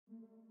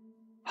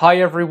Hi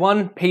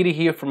everyone, Peter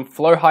here from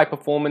Flow High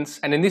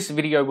Performance, and in this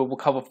video we will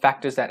cover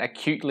factors that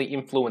acutely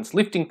influence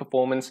lifting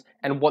performance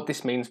and what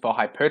this means for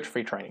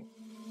hypertrophy training.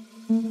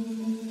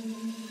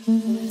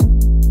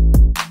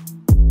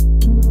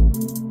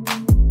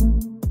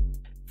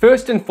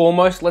 First and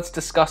foremost, let's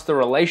discuss the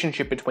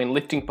relationship between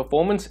lifting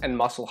performance and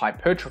muscle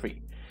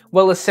hypertrophy.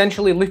 Well,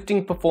 essentially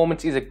lifting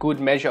performance is a good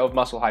measure of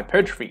muscle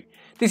hypertrophy.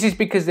 This is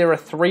because there are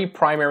three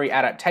primary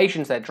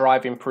adaptations that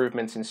drive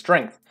improvements in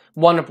strength,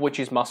 one of which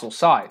is muscle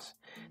size.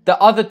 The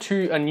other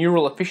two are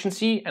neural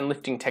efficiency and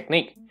lifting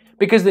technique.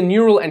 Because the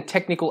neural and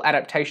technical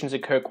adaptations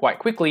occur quite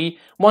quickly,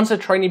 once a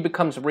trainee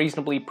becomes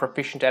reasonably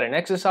proficient at an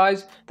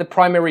exercise, the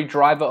primary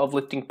driver of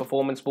lifting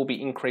performance will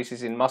be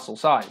increases in muscle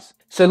size.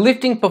 So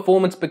lifting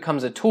performance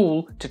becomes a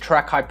tool to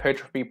track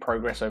hypertrophy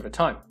progress over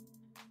time.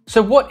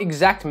 So what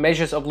exact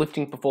measures of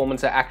lifting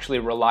performance are actually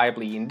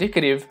reliably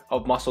indicative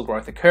of muscle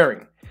growth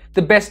occurring?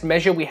 The best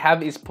measure we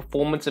have is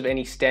performance of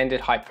any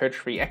standard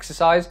hypertrophy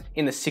exercise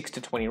in the 6 to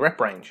 20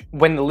 rep range,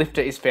 when the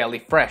lifter is fairly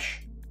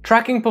fresh.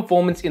 Tracking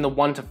performance in the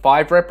 1 to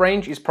 5 rep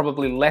range is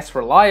probably less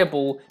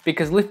reliable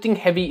because lifting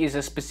heavy is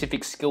a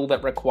specific skill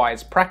that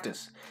requires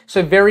practice.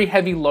 So very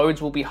heavy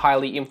loads will be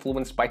highly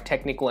influenced by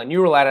technical and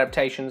neural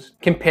adaptations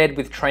compared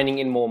with training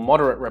in more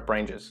moderate rep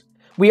ranges.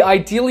 We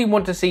ideally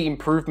want to see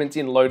improvements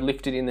in load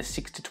lifted in the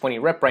 6 to 20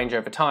 rep range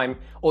over time,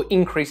 or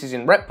increases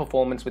in rep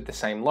performance with the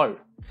same load.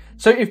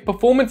 So if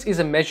performance is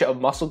a measure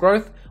of muscle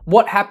growth,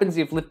 what happens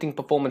if lifting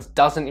performance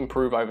doesn't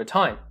improve over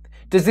time?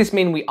 Does this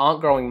mean we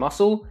aren't growing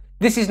muscle?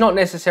 This is not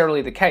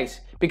necessarily the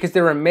case, because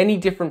there are many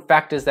different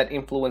factors that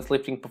influence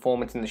lifting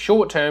performance in the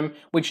short term,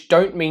 which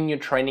don't mean your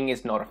training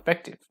is not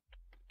effective.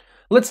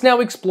 Let's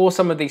now explore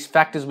some of these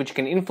factors which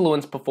can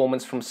influence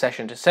performance from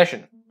session to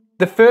session.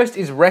 The first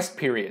is rest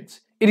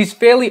periods. It is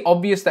fairly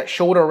obvious that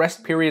shorter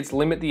rest periods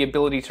limit the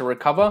ability to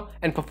recover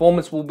and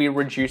performance will be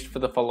reduced for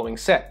the following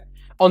set.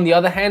 On the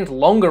other hand,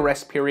 longer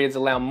rest periods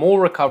allow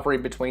more recovery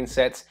between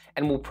sets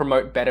and will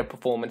promote better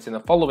performance in the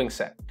following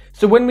set.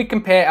 So when we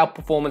compare our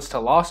performance to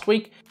last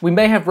week, we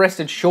may have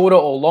rested shorter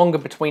or longer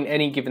between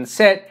any given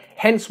set,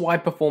 hence why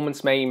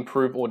performance may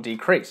improve or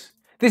decrease.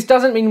 This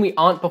doesn't mean we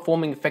aren't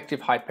performing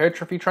effective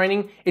hypertrophy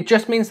training, it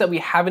just means that we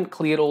haven't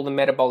cleared all the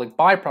metabolic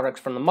byproducts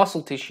from the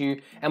muscle tissue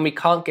and we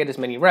can't get as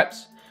many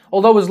reps.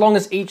 Although as long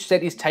as each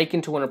set is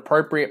taken to an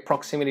appropriate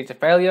proximity to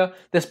failure,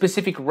 the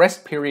specific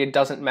rest period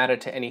doesn't matter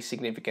to any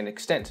significant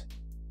extent.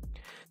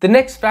 The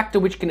next factor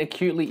which can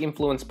acutely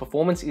influence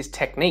performance is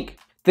technique.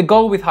 The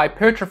goal with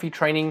hypertrophy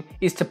training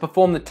is to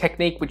perform the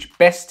technique which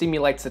best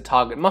stimulates the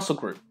target muscle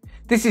group.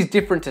 This is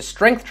different to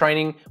strength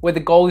training, where the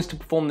goal is to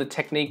perform the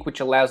technique which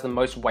allows the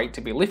most weight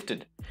to be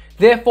lifted.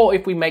 Therefore,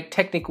 if we make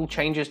technical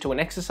changes to an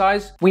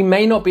exercise, we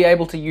may not be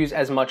able to use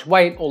as much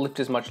weight or lift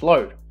as much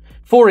load.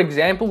 For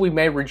example, we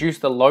may reduce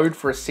the load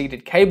for a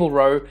seated cable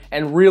row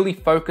and really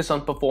focus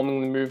on performing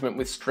the movement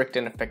with strict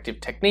and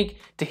effective technique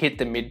to hit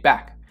the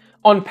mid-back.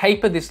 On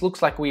paper, this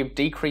looks like we have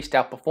decreased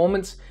our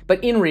performance,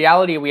 but in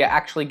reality, we are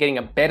actually getting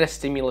a better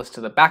stimulus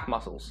to the back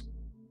muscles.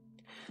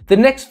 The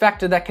next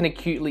factor that can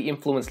acutely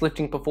influence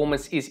lifting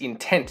performance is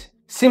intent.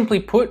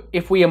 Simply put,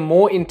 if we are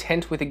more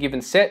intent with a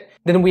given set,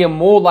 then we are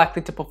more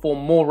likely to perform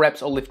more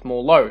reps or lift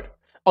more load.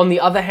 On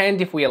the other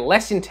hand, if we are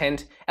less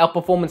intent, our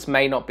performance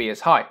may not be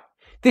as high.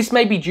 This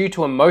may be due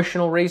to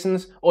emotional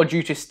reasons or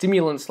due to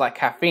stimulants like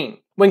caffeine.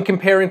 When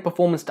comparing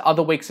performance to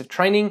other weeks of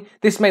training,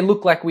 this may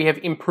look like we have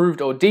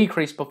improved or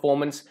decreased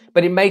performance,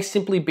 but it may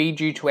simply be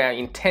due to our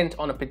intent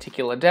on a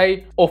particular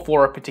day or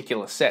for a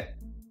particular set.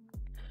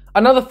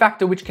 Another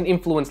factor which can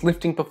influence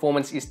lifting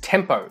performance is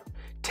tempo.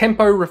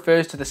 Tempo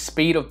refers to the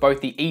speed of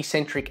both the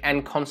eccentric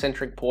and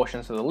concentric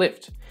portions of the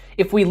lift.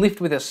 If we lift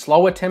with a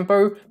slower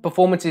tempo,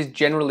 performance is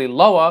generally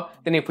lower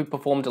than if we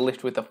performed a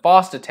lift with a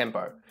faster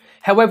tempo.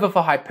 However,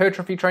 for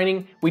hypertrophy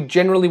training, we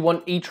generally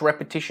want each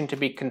repetition to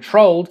be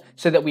controlled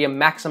so that we are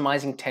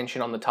maximizing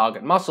tension on the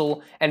target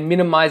muscle and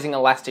minimizing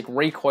elastic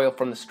recoil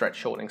from the stretch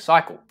shortening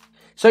cycle.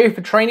 So if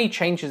a trainee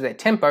changes their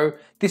tempo,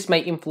 this may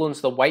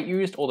influence the weight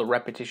used or the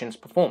repetitions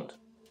performed.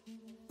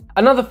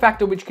 Another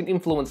factor which can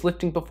influence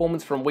lifting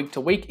performance from week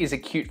to week is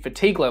acute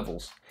fatigue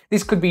levels.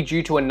 This could be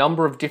due to a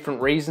number of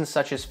different reasons,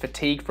 such as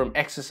fatigue from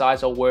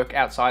exercise or work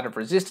outside of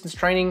resistance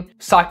training,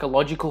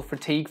 psychological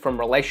fatigue from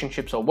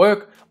relationships or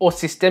work, or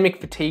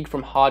systemic fatigue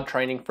from hard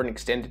training for an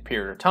extended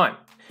period of time.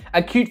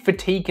 Acute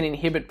fatigue can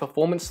inhibit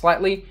performance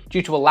slightly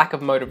due to a lack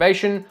of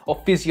motivation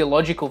or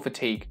physiological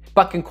fatigue,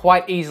 but can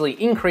quite easily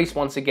increase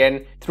once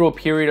again through a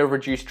period of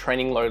reduced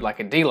training load like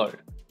a deload.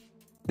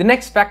 The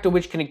next factor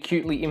which can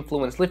acutely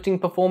influence lifting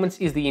performance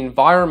is the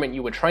environment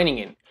you are training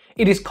in.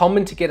 It is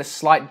common to get a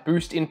slight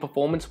boost in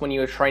performance when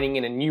you are training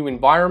in a new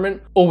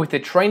environment or with a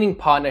training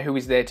partner who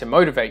is there to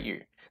motivate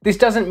you. This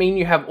doesn't mean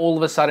you have all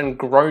of a sudden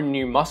grown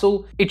new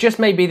muscle, it just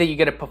may be that you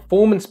get a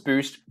performance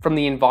boost from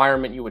the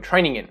environment you are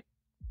training in.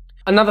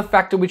 Another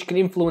factor which can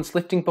influence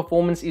lifting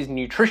performance is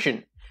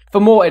nutrition.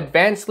 For more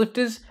advanced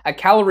lifters, a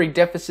calorie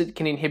deficit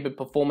can inhibit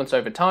performance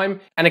over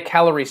time, and a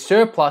calorie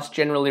surplus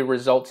generally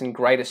results in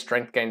greater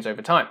strength gains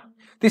over time.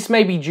 This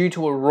may be due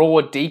to a raw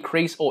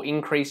decrease or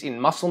increase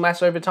in muscle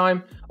mass over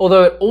time,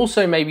 although it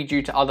also may be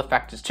due to other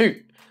factors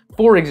too.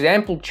 For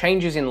example,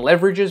 changes in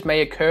leverages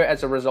may occur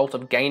as a result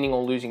of gaining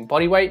or losing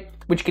body weight,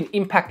 which can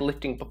impact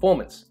lifting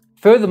performance.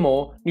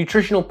 Furthermore,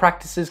 nutritional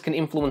practices can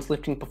influence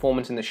lifting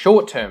performance in the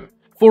short term.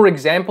 For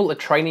example, a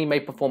trainee may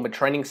perform a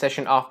training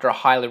session after a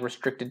highly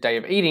restricted day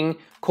of eating,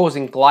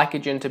 causing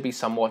glycogen to be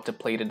somewhat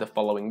depleted the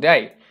following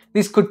day.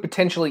 This could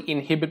potentially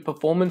inhibit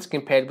performance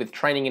compared with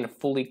training in a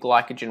fully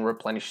glycogen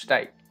replenished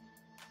state.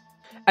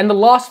 And the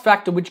last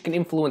factor which can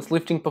influence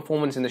lifting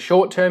performance in the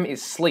short term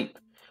is sleep.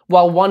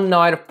 While one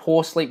night of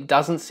poor sleep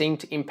doesn't seem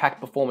to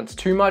impact performance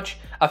too much,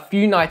 a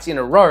few nights in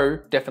a row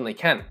definitely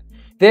can.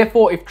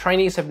 Therefore, if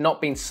trainees have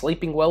not been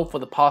sleeping well for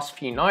the past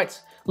few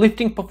nights,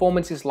 lifting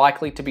performance is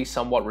likely to be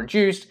somewhat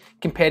reduced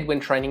compared when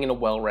training in a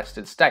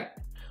well-rested state.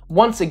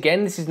 Once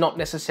again, this is not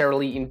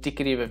necessarily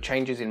indicative of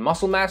changes in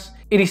muscle mass,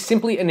 it is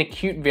simply an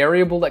acute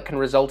variable that can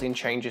result in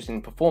changes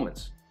in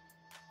performance.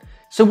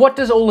 So what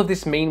does all of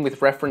this mean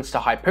with reference to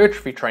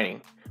hypertrophy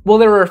training? Well,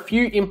 there are a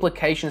few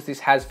implications this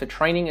has for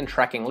training and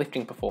tracking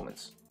lifting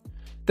performance.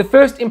 The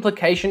first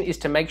implication is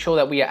to make sure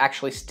that we are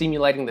actually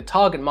stimulating the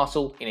target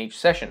muscle in each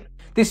session.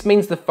 This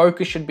means the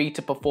focus should be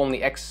to perform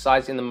the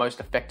exercise in the most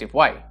effective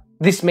way.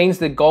 This means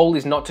the goal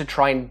is not to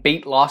try and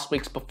beat last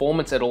week's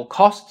performance at all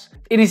costs,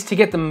 it is to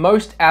get the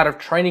most out of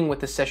training with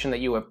the session that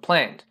you have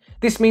planned.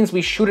 This means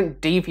we shouldn't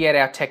deviate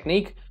our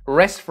technique,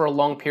 rest for a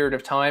long period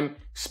of time,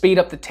 speed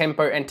up the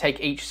tempo and take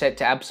each set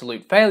to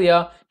absolute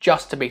failure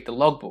just to beat the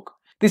logbook.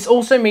 This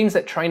also means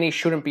that trainees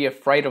shouldn't be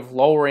afraid of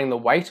lowering the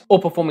weight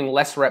or performing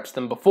less reps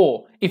than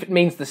before, if it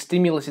means the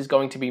stimulus is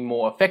going to be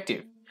more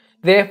effective.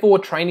 Therefore,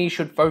 trainees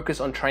should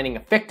focus on training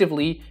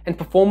effectively and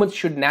performance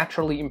should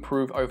naturally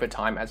improve over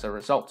time as a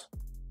result.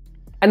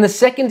 And the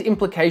second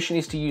implication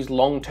is to use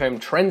long-term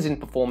trends in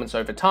performance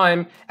over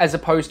time as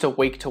opposed to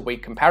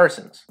week-to-week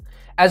comparisons.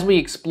 As we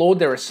explored,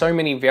 there are so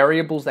many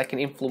variables that can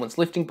influence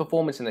lifting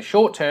performance in the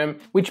short term,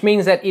 which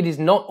means that it is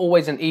not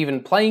always an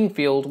even playing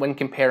field when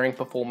comparing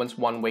performance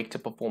one week to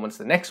performance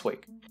the next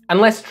week.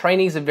 Unless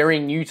trainees are very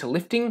new to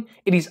lifting,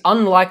 it is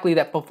unlikely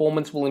that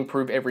performance will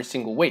improve every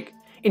single week.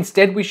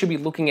 Instead, we should be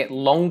looking at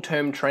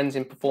long-term trends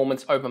in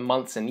performance over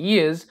months and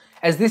years,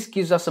 as this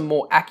gives us a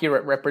more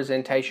accurate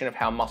representation of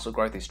how muscle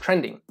growth is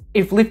trending.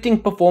 If lifting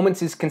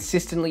performance is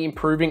consistently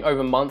improving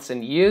over months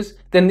and years,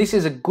 then this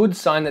is a good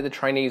sign that the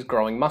trainee is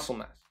growing muscle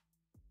mass.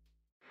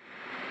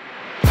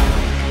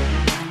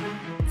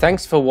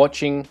 Thanks for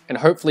watching, and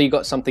hopefully you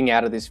got something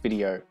out of this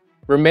video.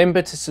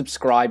 Remember to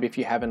subscribe if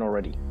you haven't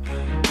already.